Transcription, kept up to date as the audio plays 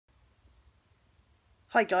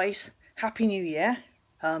Hi guys, Happy New Year.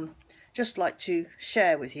 Just like to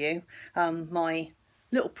share with you my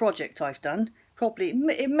little project I've done. Probably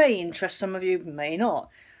it may interest some of you, may not,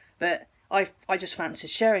 but I just fancied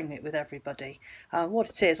sharing it with everybody. What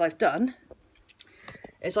it is I've done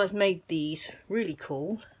is I've made these really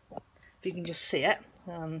cool, if you can just see it,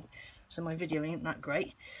 so my video ain't that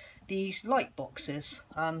great, these light boxes.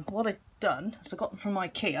 What I've done is I got them from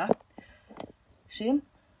IKEA. See them?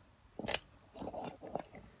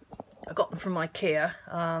 I got them from IKEA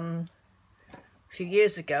a few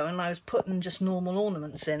years ago, and I was putting just normal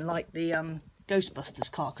ornaments in, like the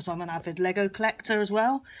Ghostbusters car, because I'm an avid Lego collector as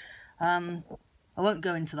well. I won't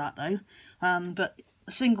go into that though, but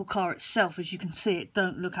the single car itself, as you can see, it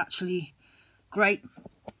don't look actually great,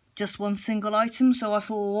 just one single item. So I thought,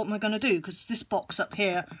 well, what am I going to do, because this box up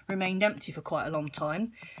here remained empty for quite a long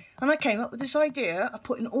time, and I came up with this idea of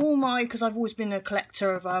putting all my, because I've always been a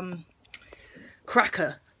collector of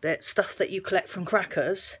cracker bits, stuff that you collect from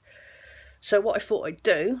crackers. So what I thought I'd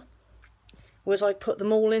do was I'd put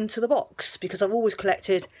them all into the box, because I've always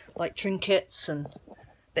collected like trinkets and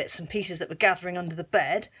bits and pieces that were gathering under the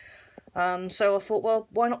bed. So I thought, well,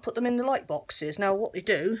 why not put them in the light boxes? Now what they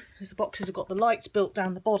do is the boxes have got the lights built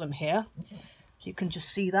down the bottom here. You can just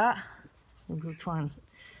see that. We'll try and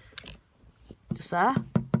just there.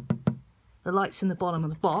 The lights in the bottom of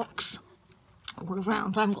the box all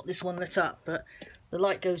around. I haven't got this one lit up, but the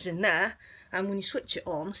light goes in there, and when you switch it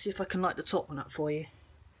on, see if I can light the top one up for you.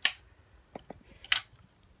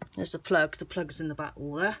 There's the plug. The plug's in the back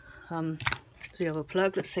wall there. The other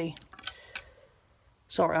plug, let's see.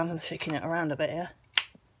 Sorry, I'm shaking it around a bit here.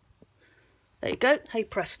 There you go. Hey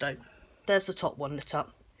presto. There's the top one lit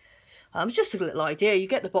up. It's just a little idea. You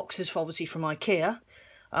get the boxes obviously from IKEA.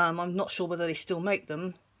 I'm not sure whether they still make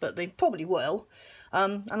them, but they probably will.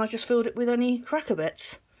 And I just filled it with any cracker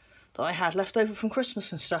bits that I had left over from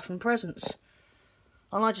Christmas and stuff, and presents.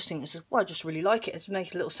 And I just think this is, well, I just really like it. It's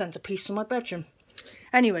made a little centrepiece in my bedroom.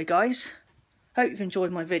 Anyway guys, hope you've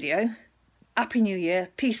enjoyed my video. Happy New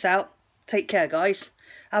Year, peace out, take care guys,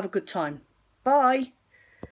 have a good time, bye.